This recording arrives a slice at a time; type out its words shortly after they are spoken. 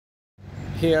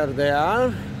Here they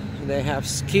are. They have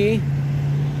ski.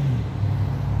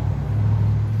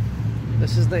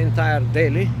 This is the entire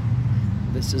DELI.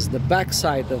 This is the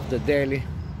backside of the DELI,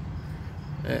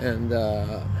 and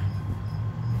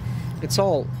it's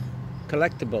all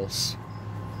collectibles.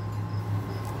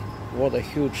 What a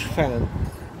huge fan.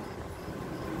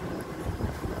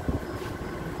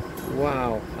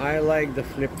 Wow, I like the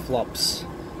flip-flops.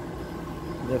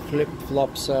 The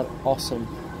flip-flops are awesome.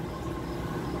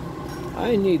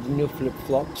 I need new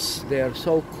flip-flops. They are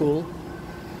so cool.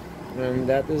 And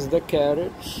that is the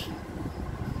carriage.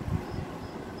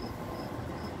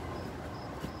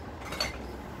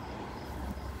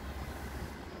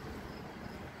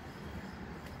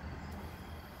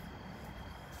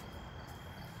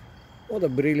 What a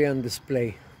brilliant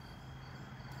display.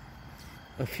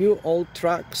 A few old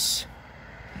trucks,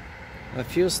 a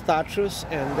few statues,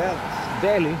 and that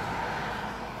DELI,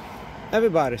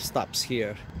 everybody stops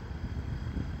here.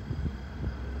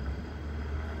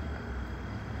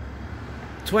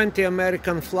 "20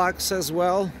 American flags as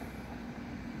well.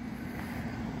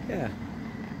 Yeah,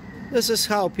 this is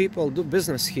how people do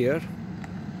business here.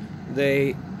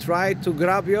 They try to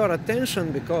grab your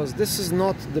attention because this is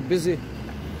not the busy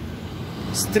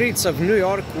streets of New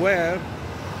York where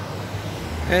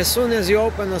as soon as you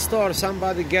open a store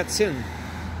somebody gets in,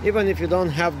 even if you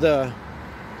don't have the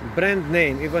brand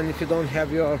name, even if you don't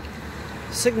have your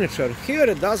signature. Here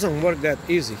it doesn't work that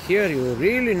easy. Here you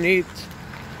really need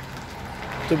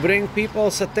to bring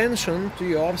people's attention to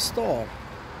your store.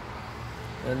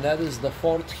 And that is the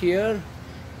fort here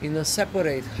in a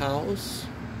separate house.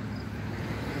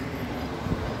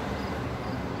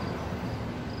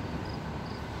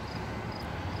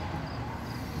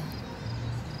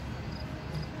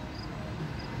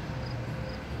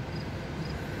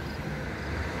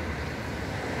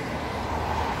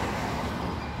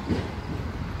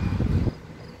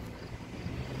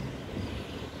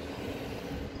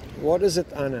 What is it,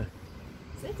 Anna?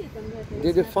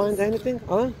 Did you find anything?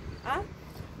 Huh? Huh?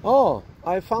 Oh,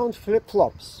 I found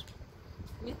flip-flops.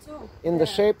 Me too. In the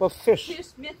shape of fish.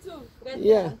 Fish, me too. Right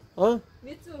Yeah. there. Huh?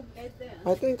 Me too. Right there.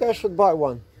 I think I should buy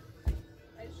one.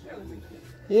 I should.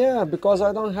 Yeah, because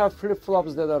I don't have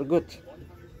flip-flops that are good.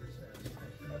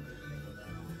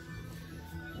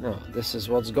 No, this is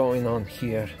what's going on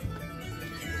here.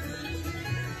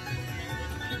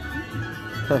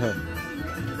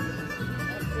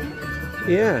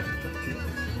 Yeah.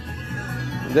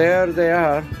 There they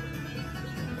are.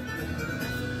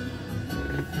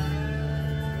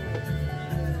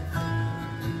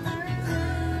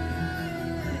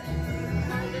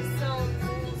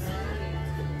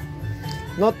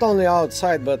 Not only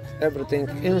outside, but everything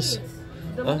inside.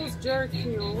 The moose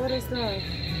jerky, what is that?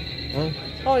 Huh?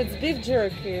 Oh, it's beef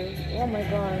jerky. Oh my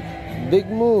god. Big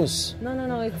moose.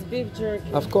 No, it's beef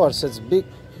jerky. Of course, it's big.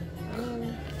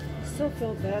 I still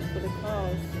feel bad for the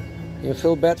cows. You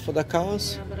feel bad for the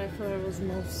cows? Yeah, but I thought it was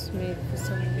moose meat for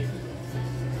some reason.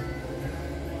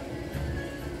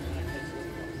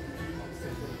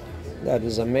 That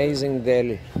is amazing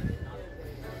DELI.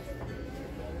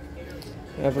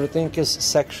 Everything is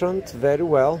sectioned very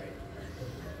well.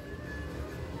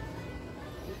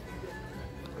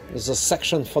 There's a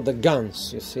section for the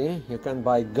guns, you see. You can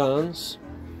buy guns.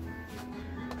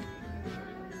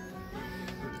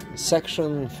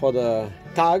 Section for the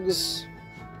tags.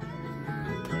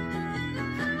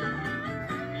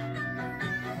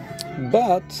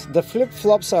 But the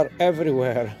flip-flops are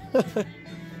everywhere.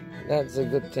 That's a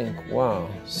good thing. Wow,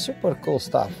 super cool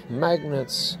stuff.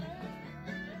 Magnets.